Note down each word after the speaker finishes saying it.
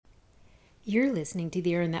You're listening to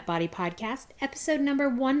the Earn That Body podcast, episode number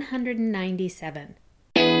 197.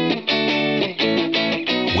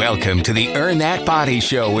 Welcome to the Earn That Body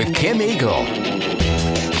Show with Kim Eagle.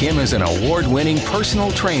 Kim is an award-winning personal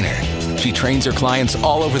trainer. She trains her clients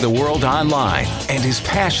all over the world online and is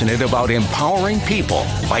passionate about empowering people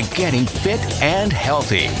by getting fit and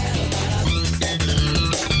healthy.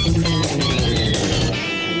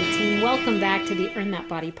 Welcome back to the Earn That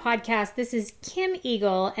Body podcast. This is Kim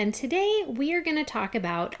Eagle, and today we are going to talk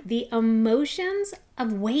about the emotions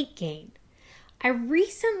of weight gain. I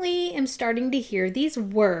recently am starting to hear these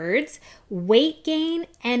words, weight gain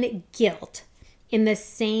and guilt, in the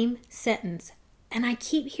same sentence. And I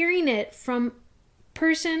keep hearing it from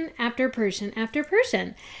person after person after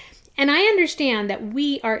person. And I understand that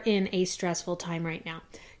we are in a stressful time right now.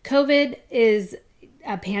 COVID is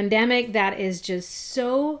a pandemic that is just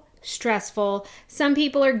so stressful. Some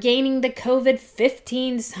people are gaining the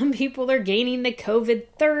COVID-15. Some people are gaining the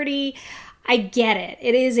COVID-30. I get it.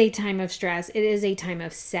 It is a time of stress. It is a time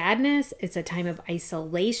of sadness. It's a time of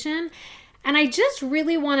isolation. And I just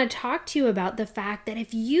really want to talk to you about the fact that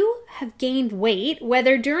if you have gained weight,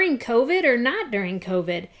 whether during COVID or not during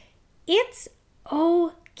COVID, it's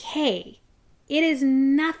okay. It is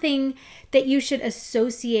nothing that you should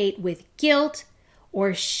associate with guilt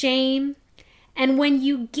or shame. And when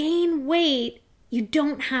you gain weight, you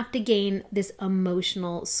don't have to gain this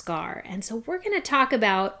emotional scar. And so we're going to talk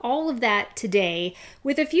about all of that today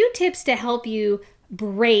with a few tips to help you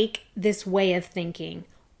break this way of thinking.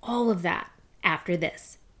 All of that after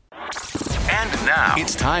this. And now,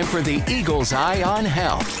 it's time for the Eagle's Eye on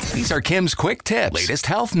Health. These are Kim's quick tips, latest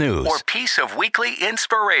health news, or piece of weekly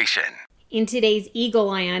inspiration. In today's Eagle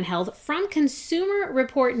Eye on Health from Consumer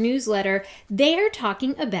Report newsletter, they are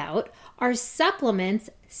talking about, are supplements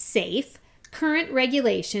safe? Current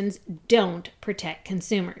regulations don't protect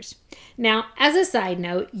consumers. Now, as a side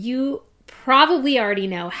note, you probably already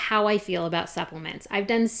know how I feel about supplements. I've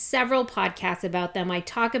done several podcasts about them. I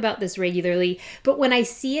talk about this regularly, but when I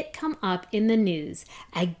see it come up in the news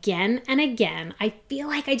again and again, I feel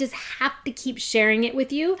like I just have to keep sharing it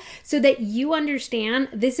with you so that you understand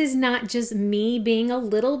this is not just me being a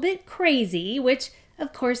little bit crazy, which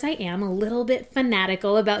of course I am a little bit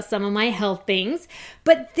fanatical about some of my health things,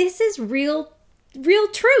 but this is real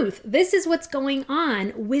truth. This is what's going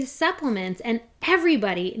on with supplements, and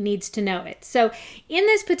everybody needs to know it. So in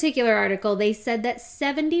this particular article, they said that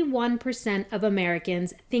 71% of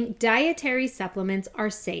Americans think dietary supplements are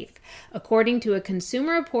safe, according to a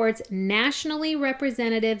Consumer Reports nationally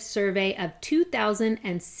representative survey of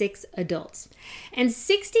 2,006 adults. And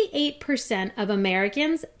 68% of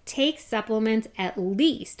Americans take supplements at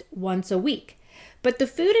least once a week. But the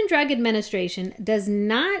Food and Drug Administration does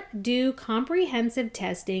not do comprehensive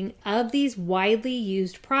testing of these widely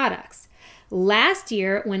used products. Last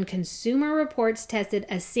year, when Consumer Reports tested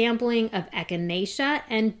a sampling of echinacea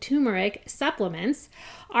and turmeric supplements,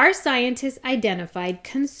 our scientists identified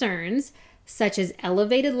concerns such as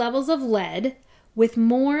elevated levels of lead with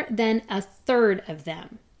more than a third of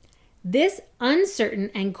them. This uncertain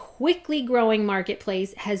and quickly growing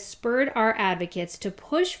marketplace has spurred our advocates to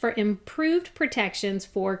push for improved protections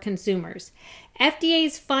for consumers.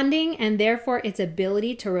 FDA's funding and therefore its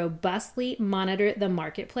ability to robustly monitor the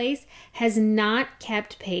marketplace has not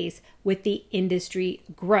kept pace with the industry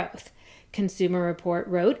growth, Consumer Report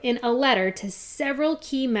wrote in a letter to several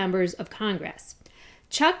key members of Congress.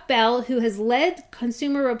 Chuck Bell, who has led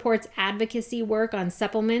Consumer Reports advocacy work on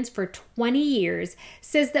supplements for 20 years,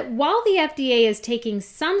 says that while the FDA is taking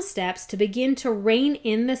some steps to begin to rein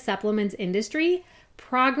in the supplements industry,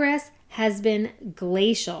 progress has been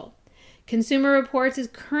glacial. Consumer Reports is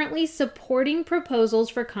currently supporting proposals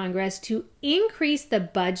for Congress to increase the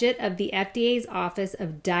budget of the FDA's Office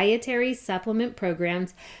of Dietary Supplement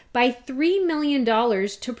Programs by $3 million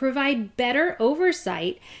to provide better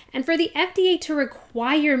oversight and for the FDA to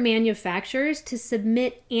require manufacturers to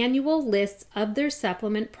submit annual lists of their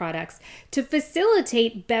supplement products to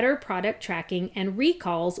facilitate better product tracking and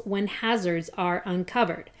recalls when hazards are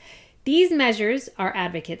uncovered. These measures, our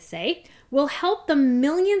advocates say, will help the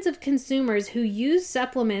millions of consumers who use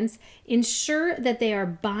supplements ensure that they are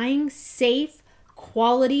buying safe,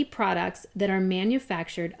 quality products that are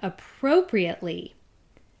manufactured appropriately.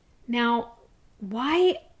 Now,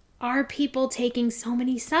 why are people taking so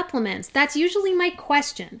many supplements? That's usually my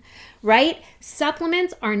question, right?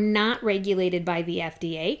 Supplements are not regulated by the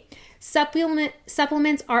FDA.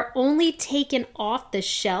 Supplements are only taken off the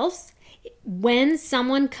shelves when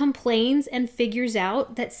someone complains and figures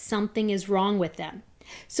out that something is wrong with them.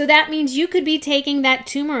 So that means you could be taking that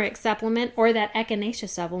turmeric supplement or that echinacea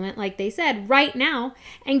supplement, like they said, right now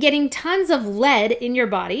and getting tons of lead in your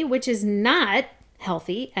body, which is not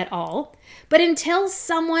healthy at all. But until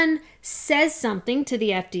someone says something to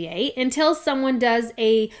the FDA, until someone does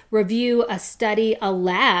a review, a study, a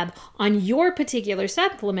lab on your particular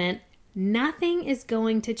supplement, nothing is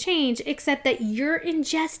going to change except that you're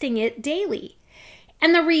ingesting it daily.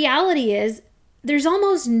 And the reality is, there's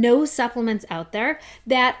almost no supplements out there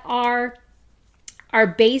that are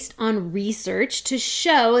based on research to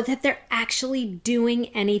show that they're actually doing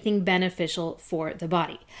anything beneficial for the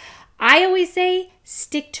body. I always say,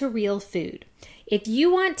 stick to real food. If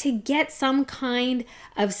you want to get some kind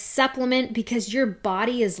of supplement because your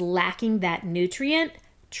body is lacking that nutrient,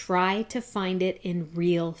 try to find it in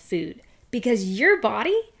real food, because your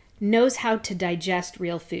body knows how to digest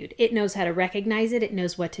real food. It knows how to recognize it. It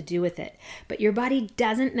knows what to do with it. But your body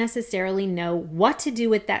doesn't necessarily know what to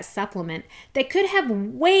do with that supplement that could have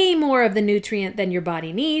way more of the nutrient than your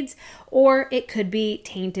body needs, or it could be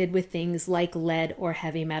tainted with things like lead or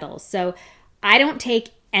heavy metals. So I don't take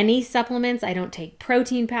any supplements. I don't take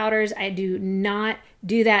protein powders. I do not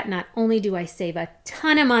do that. Not only do I save a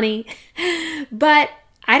ton of money, but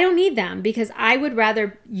I don't need them, because I would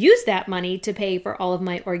rather use that money to pay for all of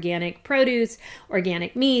my organic produce,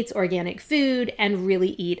 organic meats, organic food, and really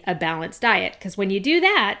eat a balanced diet. Because when you do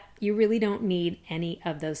that, you really don't need any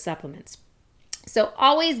of those supplements. So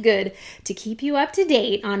always good to keep you up to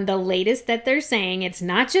date on the latest that they're saying. It's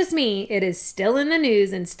not just me. It is still in the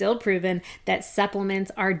news and still proven that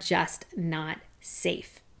supplements are just not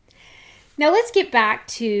safe. Now let's get back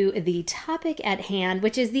to the topic at hand,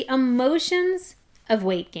 which is the emotions of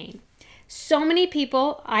weight gain. So many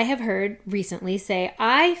people I have heard recently say,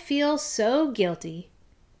 I feel so guilty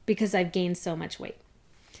because I've gained so much weight.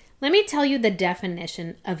 Let me tell you the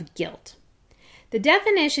definition of guilt. The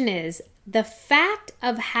definition is the fact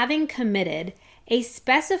of having committed a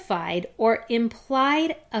specified or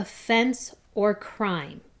implied offense or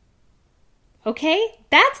crime. Okay?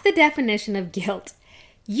 That's the definition of guilt.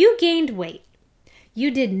 You gained weight.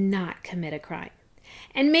 You did not commit a crime.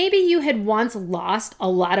 And maybe you had once lost a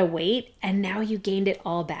lot of weight and now you gained it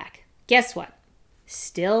all back. Guess what?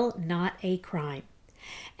 Still not a crime.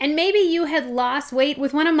 And maybe you had lost weight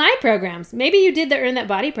with one of my programs. Maybe you did the Earn That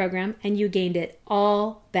Body program and you gained it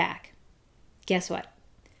all back. Guess what?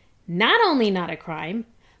 Not only not a crime,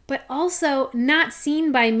 but also not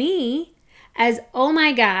seen by me as, oh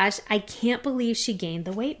my gosh, I can't believe she gained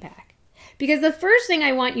the weight back. Because the first thing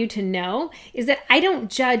I want you to know is that I don't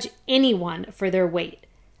judge anyone for their weight.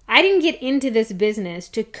 I didn't get into this business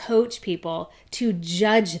to coach people, to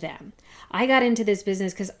judge them. I got into this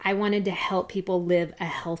business because I wanted to help people live a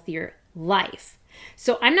healthier life.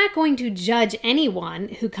 So I'm not going to judge anyone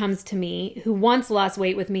who comes to me who once lost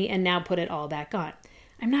weight with me and now put it all back on.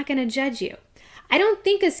 I'm not going to judge you. I don't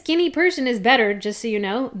think a skinny person is better, just so you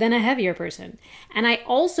know, than a heavier person. And I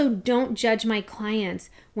also don't judge my clients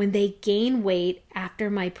when they gain weight after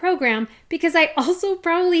my program, because I also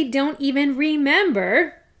probably don't even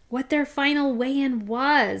remember what their final weigh-in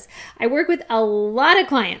was. I work with a lot of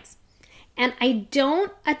clients, and I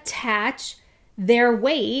don't attach their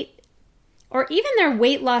weight or even their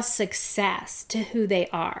weight loss success to who they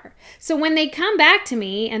are. So when they come back to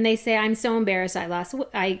me and they say, I'm so embarrassed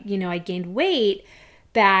I gained weight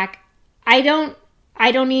back, I don't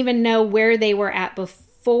even know where they were at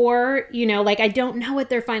before, I don't know what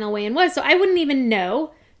their final weigh-in was. So I wouldn't even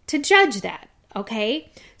know to judge that,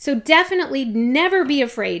 okay? So definitely never be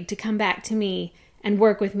afraid to come back to me and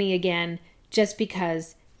work with me again just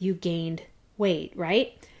because you gained weight,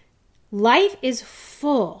 right? Life is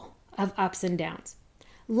full of ups and downs.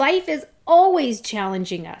 Life is always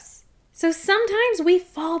challenging us. So sometimes we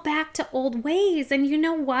fall back to old ways, and you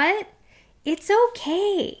know what? It's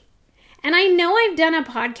okay. And I know I've done a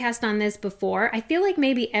podcast on this before. I feel like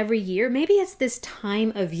maybe every year, maybe it's this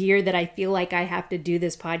time of year that I feel like I have to do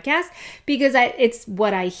this podcast because it's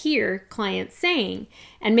what I hear clients saying.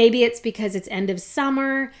 And maybe it's because it's end of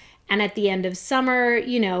summer. And at the end of summer,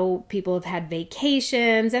 people have had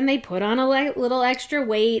vacations and they put on a little extra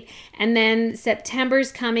weight. And then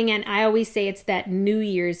September's coming, and I always say it's that New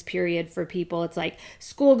Year's period for people. It's like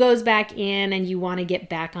school goes back in and you want to get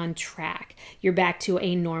back on track. You're back to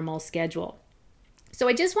a normal schedule. So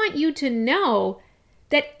I just want you to know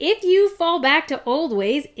that if you fall back to old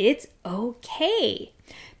ways, it's okay.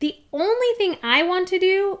 The only thing I want to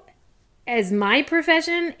do as my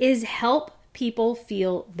profession is help people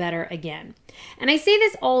feel better again. And I say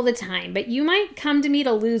this all the time, but you might come to me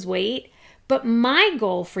to lose weight, but my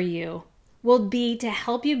goal for you will be to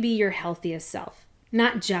help you be your healthiest self,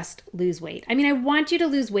 not just lose weight. I mean, I want you to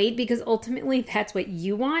lose weight because ultimately that's what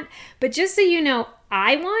you want. But just so you know,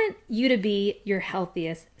 I want you to be your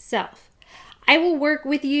healthiest self. I will work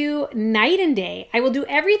with you night and day. I will do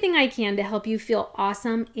everything I can to help you feel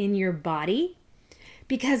awesome in your body,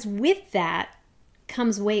 because with that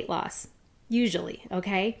comes weight loss, usually,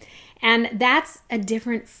 okay? And that's a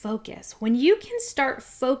different focus. When you can start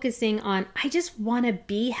focusing on, I just want to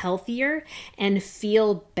be healthier and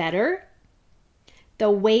feel better, the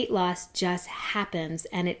weight loss just happens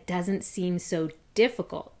and it doesn't seem so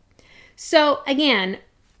difficult. So again,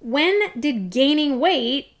 when did gaining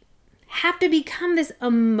weight have to become this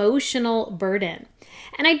emotional burden?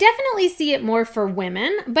 And I definitely see it more for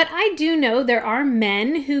women, but I do know there are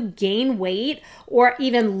men who gain weight or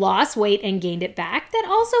even lost weight and gained it back that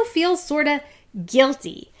also feel sort of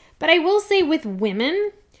guilty. But I will say with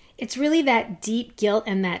women, it's really that deep guilt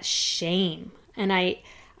and that shame. And I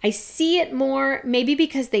see it more, maybe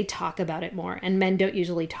because they talk about it more, and men don't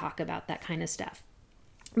usually talk about that kind of stuff.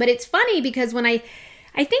 But it's funny because when I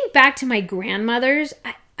think back to my grandmothers,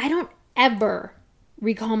 I don't ever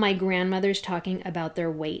recall my grandmothers talking about their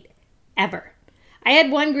weight, ever. I had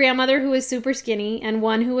one grandmother who was super skinny and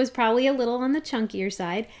one who was probably a little on the chunkier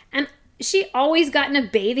side, and she always got in a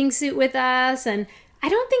bathing suit with us, and I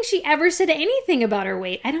don't think she ever said anything about her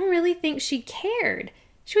weight. I don't really think she cared.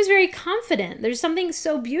 She was very confident. There's something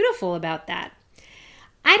so beautiful about that.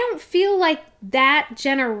 I don't feel like that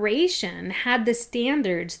generation had the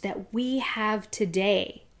standards that we have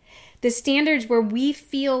today. The standards where we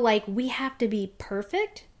feel like we have to be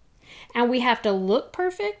perfect and we have to look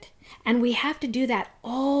perfect and we have to do that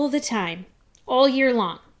all the time, all year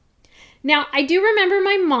long. Now, I do remember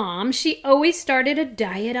my mom. She always started a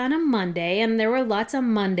diet on a Monday, and there were lots of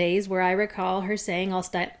Mondays where I recall her saying, I'll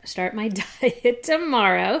start my diet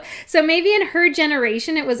tomorrow. So maybe in her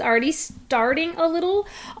generation, it was already starting a little,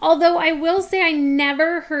 although I will say I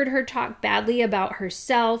never heard her talk badly about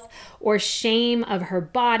herself or shame of her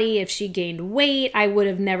body. If she gained weight, I would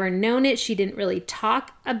have never known it. She didn't really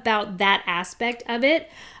talk about that aspect of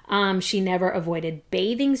it. She never avoided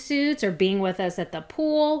bathing suits or being with us at the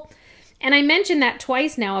pool. And I mentioned that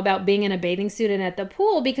twice now about being in a bathing suit and at the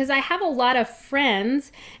pool because I have a lot of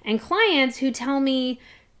friends and clients who tell me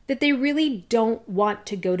that they really don't want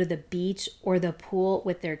to go to the beach or the pool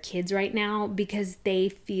with their kids right now because they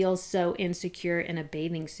feel so insecure in a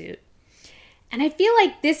bathing suit. And I feel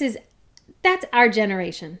like that's our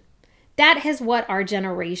generation. That is what our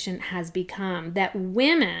generation has become. That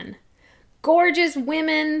women, gorgeous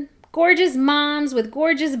moms with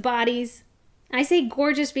gorgeous bodies. I say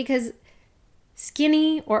gorgeous because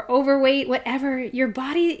skinny or overweight, whatever, your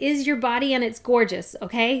body is your body and it's gorgeous,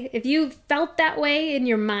 okay? If you felt that way in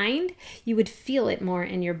your mind, you would feel it more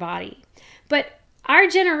in your body. But our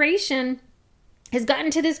generation has gotten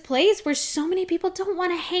to this place where so many people don't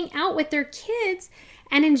want to hang out with their kids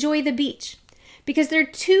and enjoy the beach because they're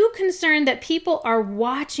too concerned that people are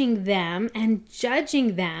watching them and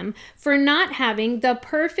judging them for not having the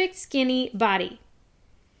perfect skinny body.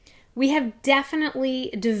 We have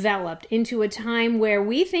definitely developed into a time where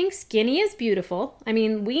we think skinny is beautiful. I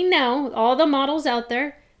mean, we know all the models out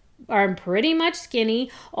there are pretty much skinny.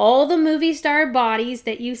 All the movie star bodies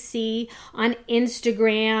that you see on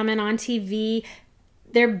Instagram and on TV,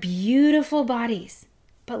 they're beautiful bodies.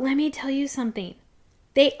 But let me tell you something.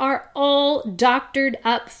 They are all doctored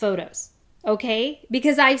up photos. Okay?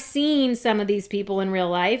 Because I've seen some of these people in real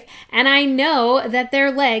life, and I know that their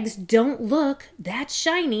legs don't look that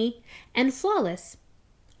shiny and flawless.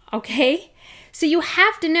 Okay? So you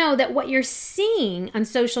have to know that what you're seeing on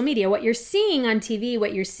social media, what you're seeing on TV,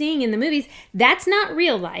 what you're seeing in the movies, that's not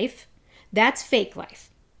real life. That's fake life.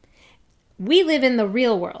 We live in the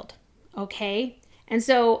real world. Okay? And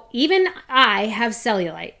so even I have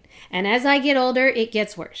cellulite, and as I get older, it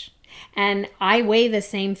gets worse. And I weigh the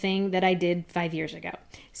same thing that I did 5 years ago.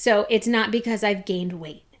 So it's not because I've gained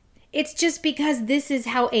weight. It's just because this is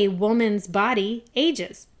how a woman's body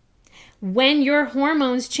ages. When your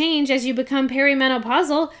hormones change as you become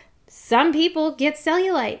perimenopausal, some people get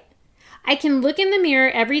cellulite. I can look in the mirror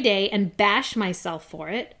every day and bash myself for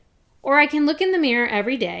it, or I can look in the mirror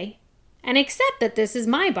every day and accept that this is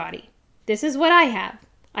my body. This is what I have.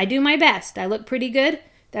 I do my best. I look pretty good.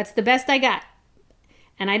 That's the best I got.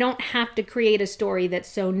 And I don't have to create a story that's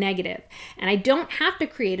so negative. And I don't have to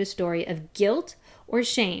create a story of guilt or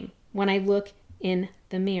shame when I look in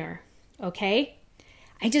the mirror. Okay?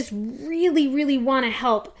 I just really, really want to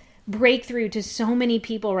help break through to so many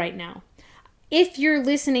people right now. If you're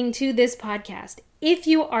listening to this podcast, if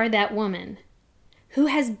you are that woman who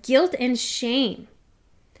has guilt and shame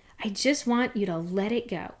I just want you to let it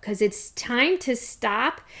go because it's time to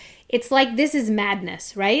stop. It's like this is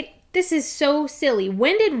madness, right? This is so silly.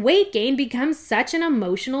 When did weight gain become such an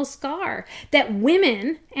emotional scar that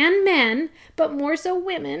women and men, but more so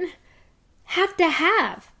women, have to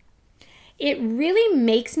have? It really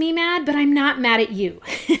makes me mad, but I'm not mad at you.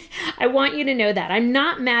 I want you to know that. I'm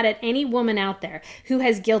not mad at any woman out there who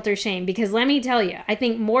has guilt or shame because let me tell you, I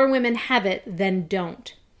think more women have it than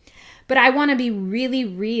don't. But I want to be really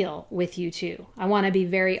real with you too. I want to be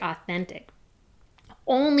very authentic.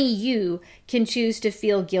 Only you can choose to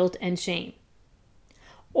feel guilt and shame.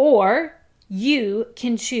 Or you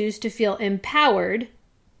can choose to feel empowered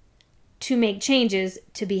to make changes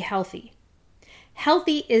to be healthy.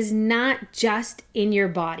 Healthy is not just in your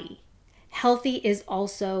body. Healthy is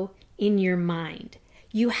also in your mind.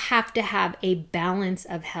 You have to have a balance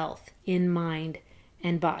of health in mind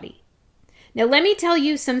and body. Now, let me tell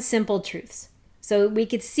you some simple truths so we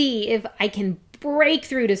could see if I can break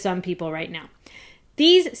through to some people right now.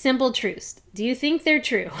 These simple truths, do you think they're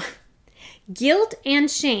true? Guilt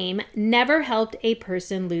and shame never helped a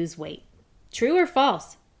person lose weight. True or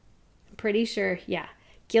false? I'm pretty sure, yeah.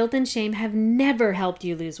 Guilt and shame have never helped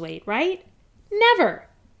you lose weight, right? Never.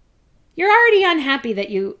 You're already unhappy that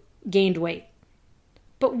you gained weight.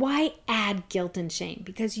 But why add guilt and shame?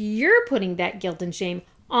 Because you're putting that guilt and shame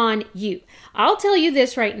on you. I'll tell you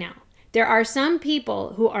this right now. There are some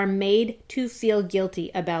people who are made to feel guilty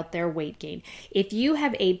about their weight gain. If you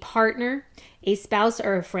have a partner, a spouse,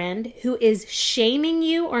 or a friend who is shaming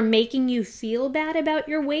you or making you feel bad about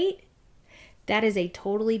your weight, that is a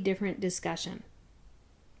totally different discussion.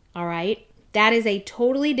 All right? That is a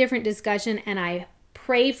totally different discussion, and I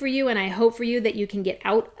pray for you and I hope for you that you can get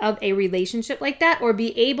out of a relationship like that or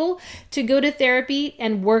be able to go to therapy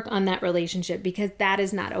and work on that relationship because that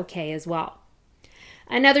is not okay as well.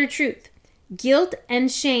 Another truth, guilt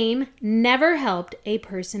and shame never helped a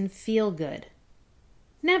person feel good.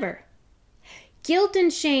 Never. Guilt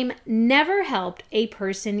and shame never helped a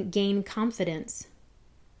person gain confidence.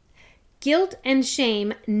 Guilt and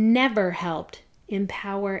shame never helped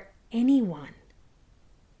empower anyone.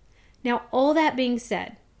 Now, all that being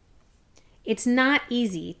said, it's not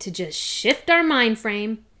easy to just shift our mind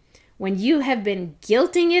frame when you have been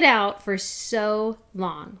guilting it out for so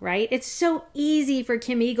long, right? It's so easy for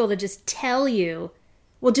Kim Eagle to just tell you,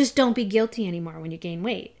 well, just don't be guilty anymore when you gain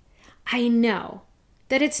weight. I know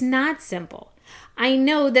that it's not simple. I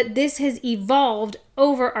know that this has evolved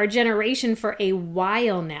over our generation for a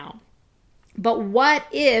while now. But what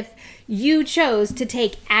if you chose to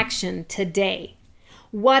take action today?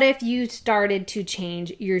 What if you started to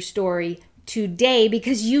change your story today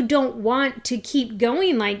because you don't want to keep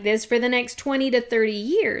going like this for the next 20 to 30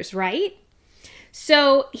 years, right?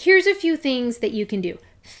 So here's a few things that you can do.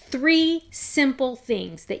 3 simple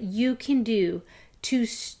things that you can do to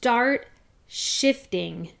start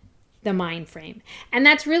shifting the mind frame. And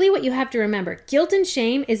that's really what you have to remember. Guilt and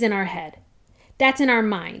shame is in our head. That's in our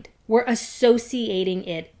mind. We're associating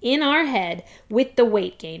it in our head with the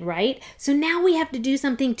weight gain, right? So now we have to do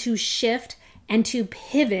something to shift and to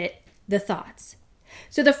pivot the thoughts.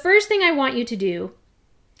 So the first thing I want you to do,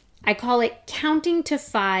 I call it counting to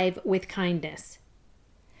 5 with kindness.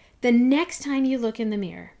 The next time you look in the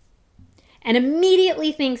mirror and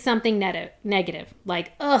immediately think something negative,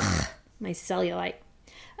 like, ugh, my cellulite,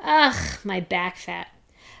 ugh, my back fat,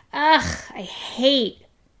 ugh, I hate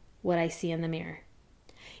what I see in the mirror.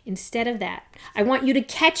 Instead of that, I want you to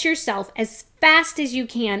catch yourself as fast as you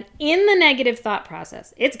can in the negative thought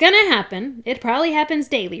process. It's going to happen. It probably happens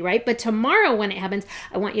daily, right? But tomorrow when it happens,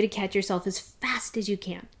 I want you to catch yourself as fast as you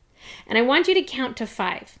can. And I want you to count to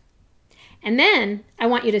 5. And then I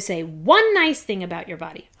want you to say one nice thing about your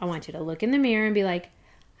body. I want you to look in the mirror and be like,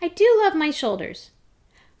 I do love my shoulders.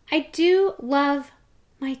 I do love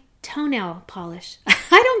my toenail polish.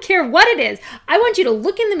 I don't care what it is. I want you to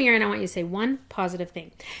look in the mirror and I want you to say one positive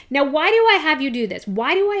thing. Now, why do I have you do this?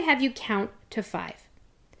 Why do I have you count to 5?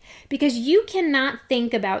 Because you cannot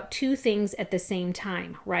think about 2 things at the same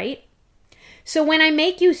time, right? So when I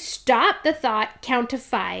make you stop the thought, count to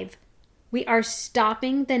 5, we are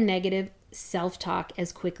stopping the negative self-talk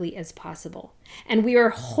as quickly as possible. And we are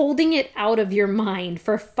holding it out of your mind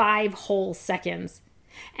for 5 whole seconds.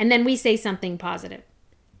 And then we say something positive.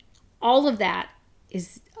 All of that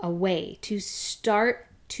is a way to start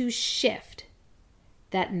to shift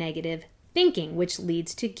that negative thinking, which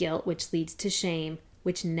leads to guilt, which leads to shame,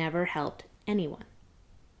 which never helped anyone,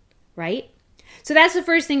 right? So that's the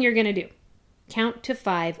first thing you're going to do. Count to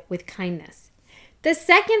 5 with kindness. The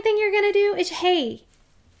second thing you're going to do is, hey,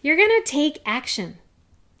 you're going to take action,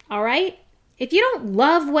 all right? If you don't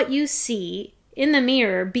love what you see in the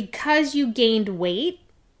mirror because you gained weight,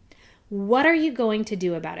 what are you going to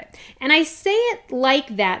do about it? And I say it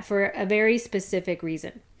like that for a very specific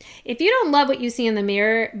reason. If you don't love what you see in the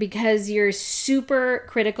mirror because you're super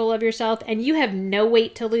critical of yourself and you have no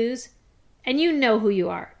weight to lose, and you know who you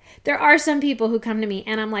are. There are some people who come to me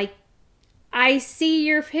and I'm like, I see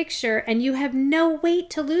your picture and you have no weight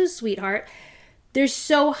to lose, sweetheart. They're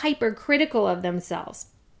so hypercritical of themselves.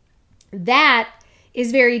 That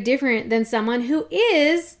is very different than someone who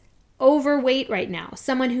is overweight right now,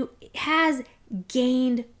 someone who has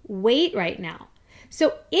gained weight right now.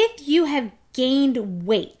 So if you have gained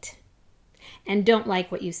weight and don't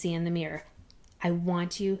like what you see in the mirror, I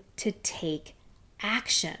want you to take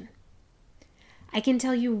action. I can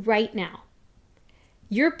tell you right now,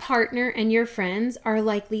 your partner and your friends are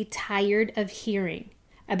likely tired of hearing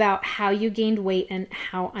about how you gained weight and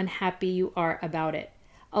how unhappy you are about it.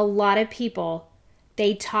 A lot of people,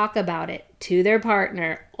 they talk about it to their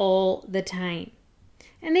partner all the time.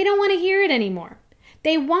 And they don't want to hear it anymore.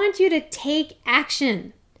 They want you to take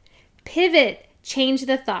action, pivot, change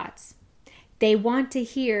the thoughts. They want to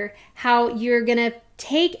hear how you're going to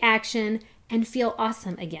take action and feel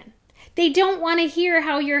awesome again. They don't want to hear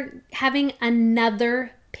how you're having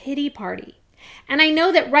another pity party. And I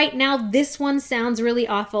know that right now this one sounds really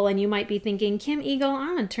awful and you might be thinking, Kim Eagle,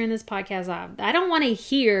 I'm going to turn this podcast off. I don't want to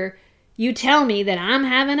hear you tell me that I'm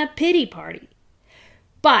having a pity party.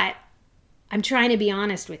 But I'm trying to be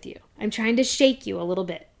honest with you. I'm trying to shake you a little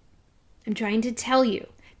bit. I'm trying to tell you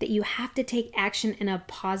that you have to take action in a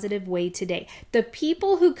positive way today. The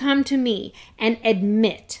people who come to me and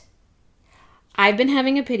admit, I've been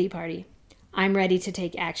having a pity party, I'm ready to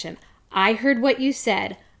take action. I heard what you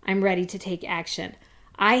said, I'm ready to take action.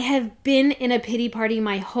 I have been in a pity party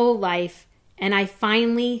my whole life, and I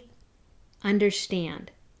finally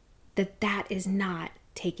understand that that is not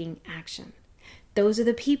taking action. Those are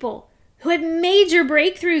the people who had major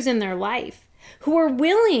breakthroughs in their life, who are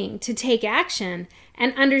willing to take action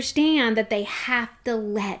and understand that they have to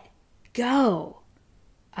let go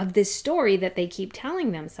of this story that they keep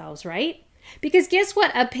telling themselves, right? Because guess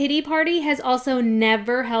what? A pity party has also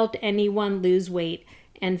never helped anyone lose weight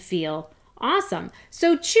and feel awesome.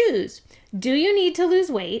 So choose. Do you need to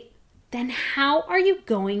lose weight? Then how are you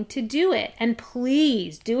going to do it? And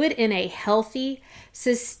please do it in a healthy,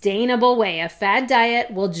 sustainable way. A fad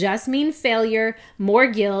diet will just mean failure, more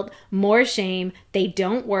guilt, more shame. They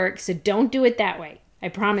don't work, so don't do it that way. I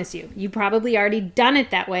promise you. You probably already done it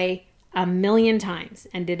that way 1,000,000 times.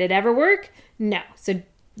 And did it ever work? No. So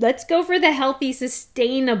let's go for the healthy,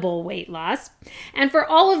 sustainable weight loss. And for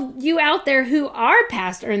all of you out there who are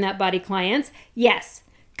past Earn That Body clients, yes,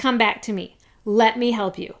 come back to me. Let me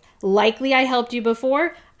help you. Likely I helped you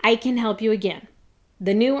before. I can help you again.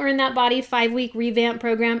 The new Earn That Body 5-week revamp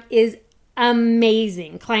program is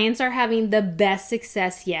amazing. Clients are having the best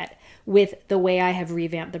success yet with the way I have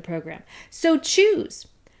revamped the program. So choose.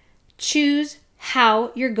 Choose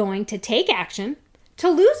how you're going to take action to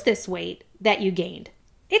lose this weight that you gained.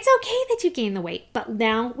 It's okay that you gain the weight, but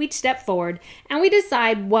now we step forward and we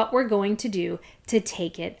decide what we're going to do to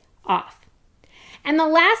take it off. And the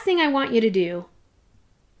last thing I want you to do,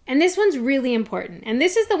 and this one's really important, and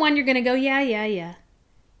this is the one you're going to go, yeah.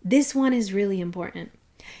 This one is really important.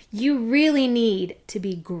 You really need to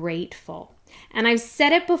be grateful. And I've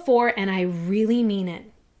said it before, and I really mean it.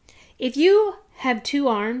 If you have 2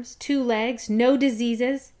 arms, 2 legs, no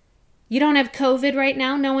diseases, you don't have COVID right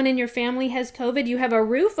now, no one in your family has COVID, you have a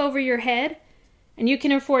roof over your head, and you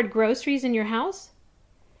can afford groceries in your house,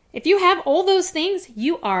 if you have all those things,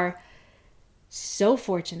 you are so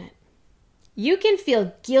fortunate. You can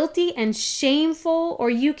feel guilty and shameful, or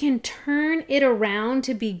you can turn it around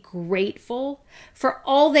to be grateful for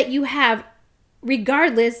all that you have,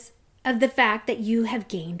 regardless of the fact that you have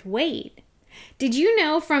gained weight. Did you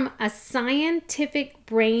know from a scientific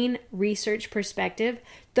brain research perspective,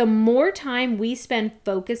 the more time we spend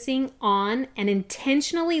focusing on and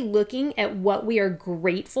intentionally looking at what we are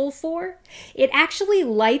grateful for, it actually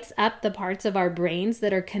lights up the parts of our brains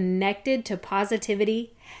that are connected to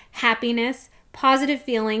positivity, happiness, positive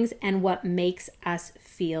feelings, and what makes us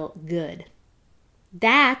feel good.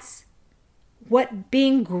 That's what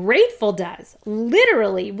being grateful does.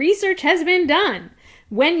 Literally, research has been done.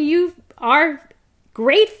 When you are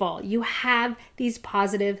grateful, you have these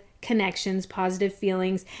positive connections, positive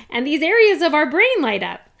feelings, and these areas of our brain light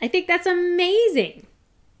up. I think that's amazing.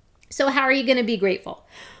 So how are you going to be grateful?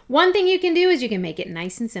 One thing you can do is you can make it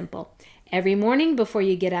nice and simple. Every morning before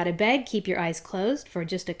you get out of bed, keep your eyes closed for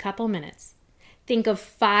just a couple minutes. Think of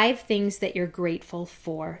 5 things that you're grateful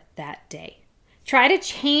for that day. Try to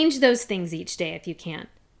change those things each day if you can.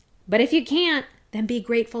 But if you can't, then be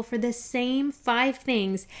grateful for the same 5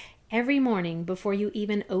 things every morning before you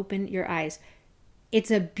even open your eyes.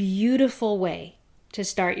 It's a beautiful way to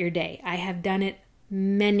start your day. I have done it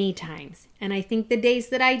many times, and I think the days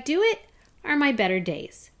that I do it are my better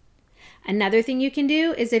days. Another thing you can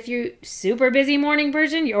do is if you're super busy morning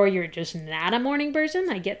person or you're just not a morning person,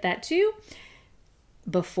 I get that too.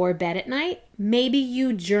 Before bed at night, maybe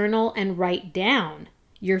you journal and write down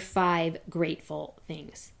your 5 grateful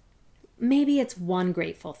things. Maybe it's one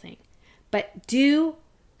grateful thing, but do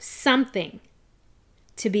something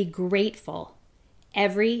to be grateful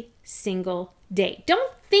every single day.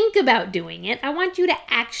 Don't think about doing it. I want you to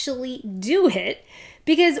actually do it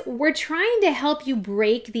because we're trying to help you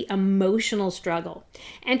break the emotional struggle.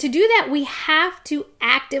 And to do that, we have to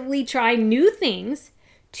actively try new things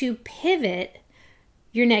to pivot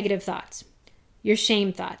your negative thoughts, your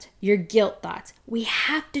shame thoughts, your guilt thoughts. We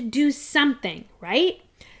have to do something, right?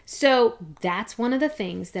 So that's one of the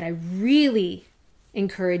things that I really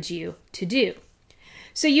encourage you to do.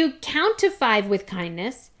 So you count to 5 with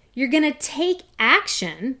kindness. You're going to take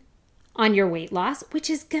action on your weight loss, which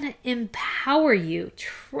is going to empower you.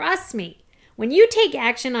 Trust me, when you take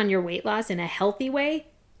action on your weight loss in a healthy way,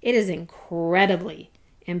 it is incredibly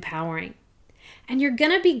empowering. And you're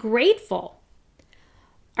going to be grateful.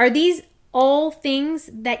 Are these all things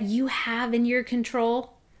that you have in your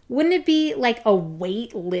control? Wouldn't it be like a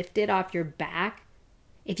weight lifted off your back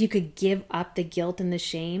if you could give up the guilt and the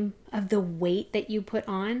shame of the weight that you put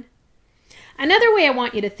on? Another way I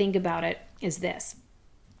want you to think about it is this.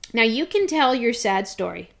 Now you can tell your sad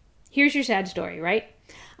story. Here's your sad story, right?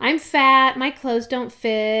 I'm fat, my clothes don't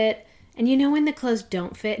fit. And you know when the clothes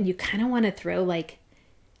don't fit and you kind of want to throw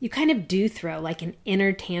you kind of do throw like an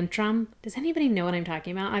inner tantrum. Does anybody know what I'm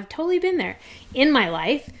talking about? I've totally been there in my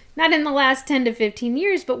life, not in the last 10 to 15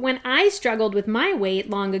 years, but when I struggled with my weight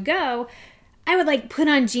long ago, I would put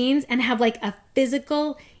on jeans and have a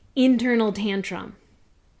physical internal tantrum.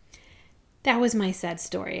 That was my sad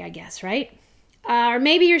story, I guess, right? Or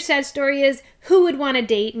maybe your sad story is, who would want to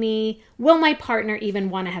date me? Will my partner even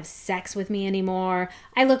want to have sex with me anymore?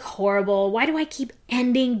 I look horrible. Why do I keep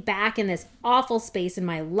ending back in this awful space in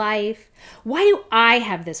my life? Why do I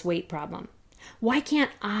have this weight problem? Why can't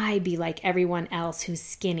I be like everyone else who's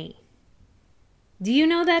skinny? Do you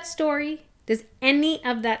know that story? Does any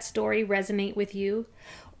of that story resonate with you?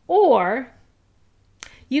 Or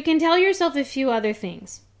you can tell yourself a few other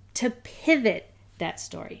things to pivot that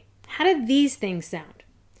story. How do these things sound?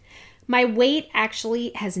 My weight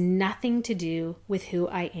actually has nothing to do with who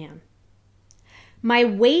I am. My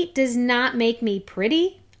weight does not make me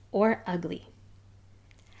pretty or ugly.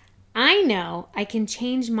 I know I can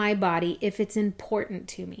change my body if it's important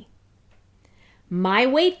to me. My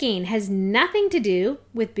weight gain has nothing to do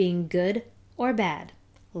with being good or bad.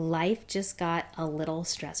 Life just got a little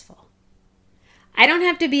stressful. I don't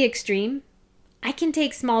have to be extreme. I can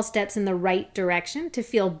take small steps in the right direction to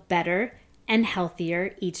feel better and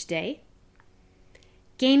healthier each day.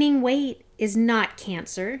 Gaining weight is not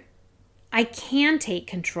cancer. I can take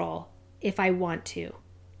control if I want to,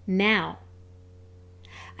 now.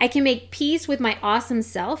 I can make peace with my awesome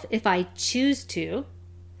self if I choose to.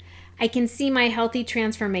 I can see my healthy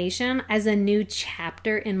transformation as a new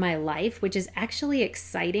chapter in my life, which is actually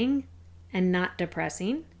exciting and not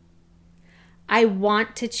depressing. I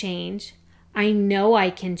want to change. I know I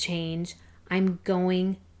can change. I'm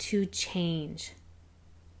going to change.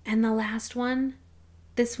 And the last one,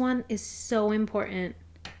 this one is so important.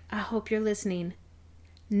 I hope you're listening.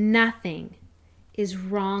 Nothing is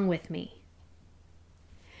wrong with me.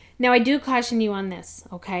 Now, I do caution you on this,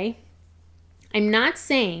 okay? I'm not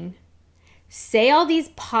saying say all these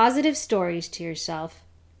positive stories to yourself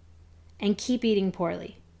and keep eating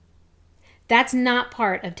poorly. That's not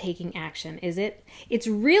part of taking action, is it? It's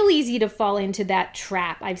real easy to fall into that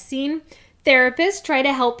trap. I've seen therapists try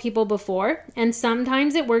to help people before, and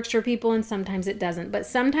sometimes it works for people and sometimes it doesn't. But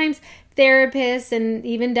sometimes therapists and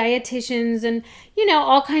even dietitians and,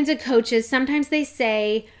 all kinds of coaches, sometimes they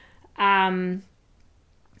say,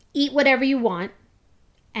 eat whatever you want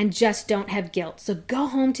and just don't have guilt. So go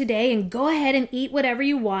home today and go ahead and eat whatever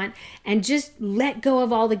you want and just let go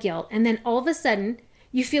of all the guilt. And then all of a sudden,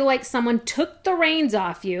 you feel like someone took the reins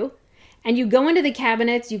off you and you go into the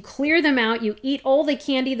cabinets, you clear them out, you eat all the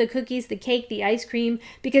candy, the cookies, the cake, the ice cream,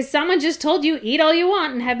 because someone just told you eat all you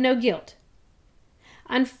want and have no guilt.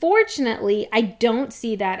 Unfortunately, I don't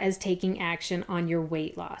see that as taking action on your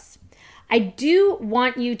weight loss. I do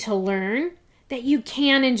want you to learn that you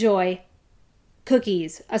can enjoy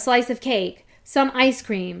cookies, a slice of cake, some ice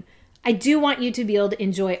cream, I do want you to be able to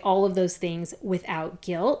enjoy all of those things without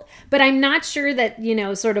guilt, but I'm not sure that,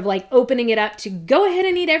 sort of like opening it up to go ahead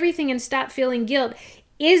and eat everything and stop feeling guilt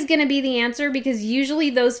is going to be the answer, because usually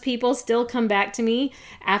those people still come back to me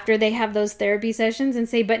after they have those therapy sessions and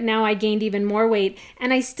say, but now I gained even more weight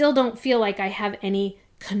and I still don't feel like I have any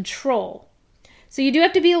control. So you do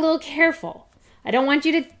have to be a little careful. I don't want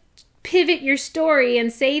you to pivot your story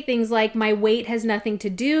and say things like, my weight has nothing to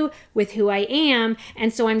do with who I am,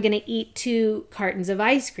 and so I'm going to eat 2 cartons of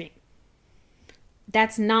ice cream.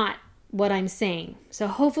 That's not what I'm saying. So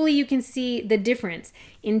hopefully you can see the difference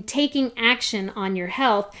in taking action on your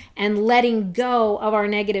health and letting go of our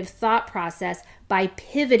negative thought process by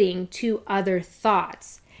pivoting to other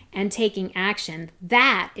thoughts and taking action.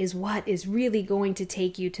 That is what is really going to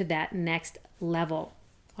take you to that next level.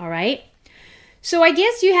 All right? So I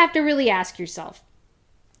guess you have to really ask yourself,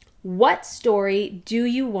 what story do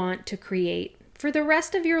you want to create for the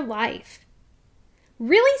rest of your life?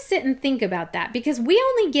 Really sit and think about that, because we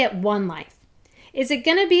only get one life. Is it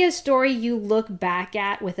going to be a story you look back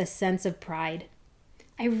at with a sense of pride?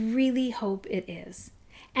 I really hope it is.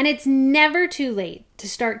 And it's never too late to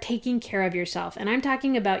start taking care of yourself. And I'm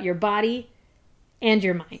talking about your body and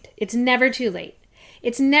your mind. It's never too late.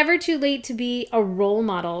 It's never too late to be a role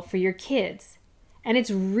model for your kids. And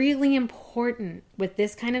it's really important with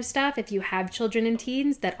this kind of stuff, if you have children and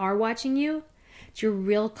teens that are watching you, that you're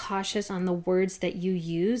real cautious on the words that you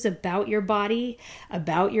use about your body,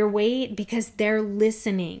 about your weight, because they're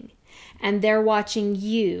listening and they're watching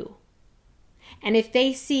you. And if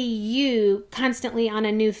they see you constantly on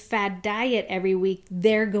a new fad diet every week,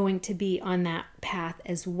 they're going to be on that path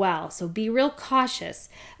as well. So be real cautious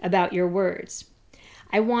about your words.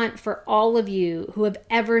 I want for all of you who have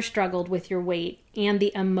ever struggled with your weight and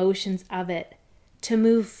the emotions of it to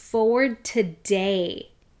move forward today,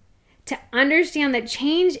 to understand that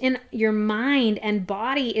change in your mind and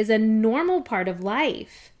body is a normal part of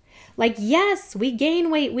life. Like, yes, we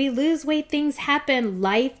gain weight, we lose weight, things happen,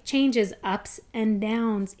 life changes, ups and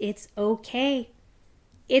downs. It's okay.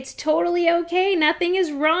 It's totally okay. Nothing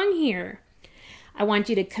is wrong here. I want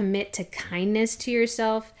you to commit to kindness to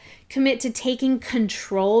yourself, commit to taking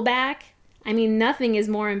control back. I mean, nothing is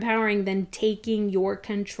more empowering than taking your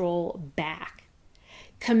control back.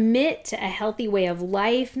 Commit to a healthy way of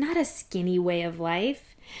life, not a skinny way of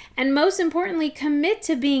life. And most importantly, commit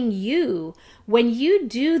to being you. When you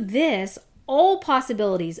do this, all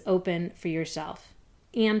possibilities open for yourself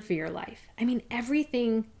and for your life. I mean,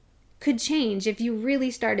 everything could change if you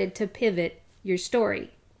really started to pivot your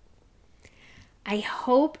story. I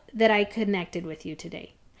hope that I connected with you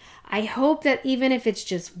today. I hope that even if it's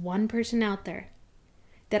just one person out there,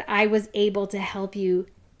 that I was able to help you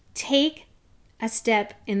take a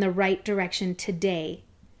step in the right direction today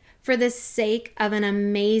for the sake of an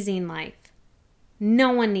amazing life.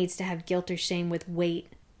 No one needs to have guilt or shame with weight.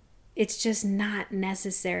 It's just not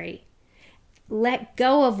necessary. Let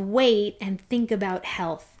go of weight and think about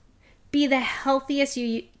health. Be the healthiest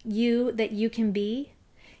you that you can be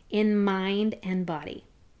in mind and body.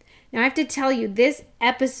 Now I have to tell you, this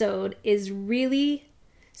episode is really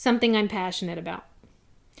something I'm passionate about.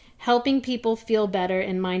 Helping people feel better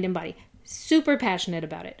in mind and body. Super passionate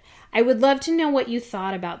about it. I would love to know what you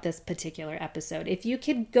thought about this particular episode. If you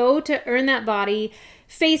could go to Earn That Body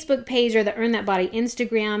Facebook page or the Earn That Body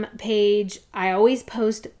Instagram page, I always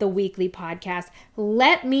post the weekly podcast.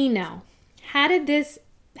 Let me know. How did this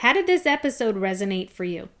episode resonate for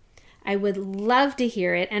you? I would love to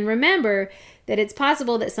hear it. And remember that it's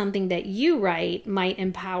possible that something that you write might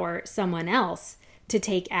empower someone else to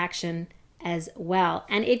take action as well.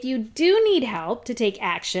 And if you do need help to take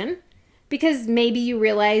action, because maybe you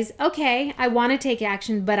realize, okay, I want to take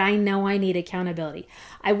action, but I know I need accountability.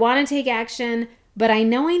 I want to take action, but I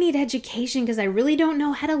know I need education because I really don't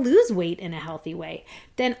know how to lose weight in a healthy way.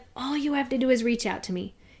 Then all you have to do is reach out to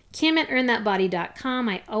me. Kim@earnthatbody.com.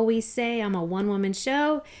 I always say I'm a one-woman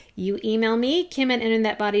show. You email me,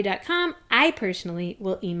 Kim@earnthatbody.com. I personally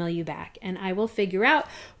will email you back, and I will figure out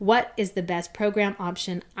what is the best program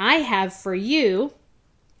option I have for you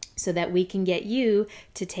so that we can get you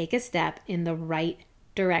to take a step in the right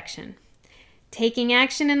direction. Taking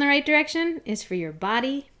action in the right direction is for your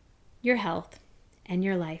body, your health, and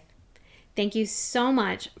your life. Thank you so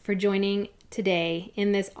much for joining today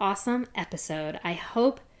in this awesome episode. I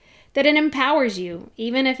hope that it empowers you,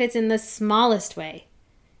 even if it's in the smallest way.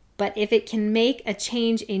 But if it can make a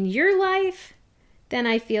change in your life, then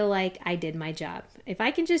I feel like I did my job. If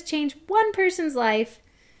I can just change one person's life,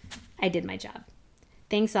 I did my job.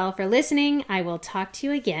 Thanks all for listening. I will talk to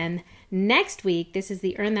you again Next week, this is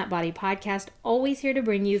the Earn That Body podcast, always here to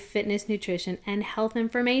bring you fitness, nutrition, and health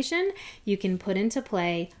information you can put into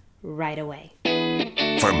play right away.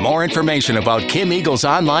 For more information about Kim Eagle's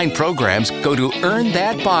online programs, go to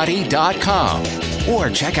earnthatbody.com or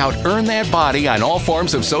check out Earn That Body on all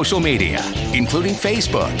forms of social media, including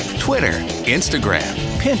Facebook, Twitter, Instagram,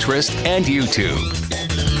 Pinterest, and YouTube.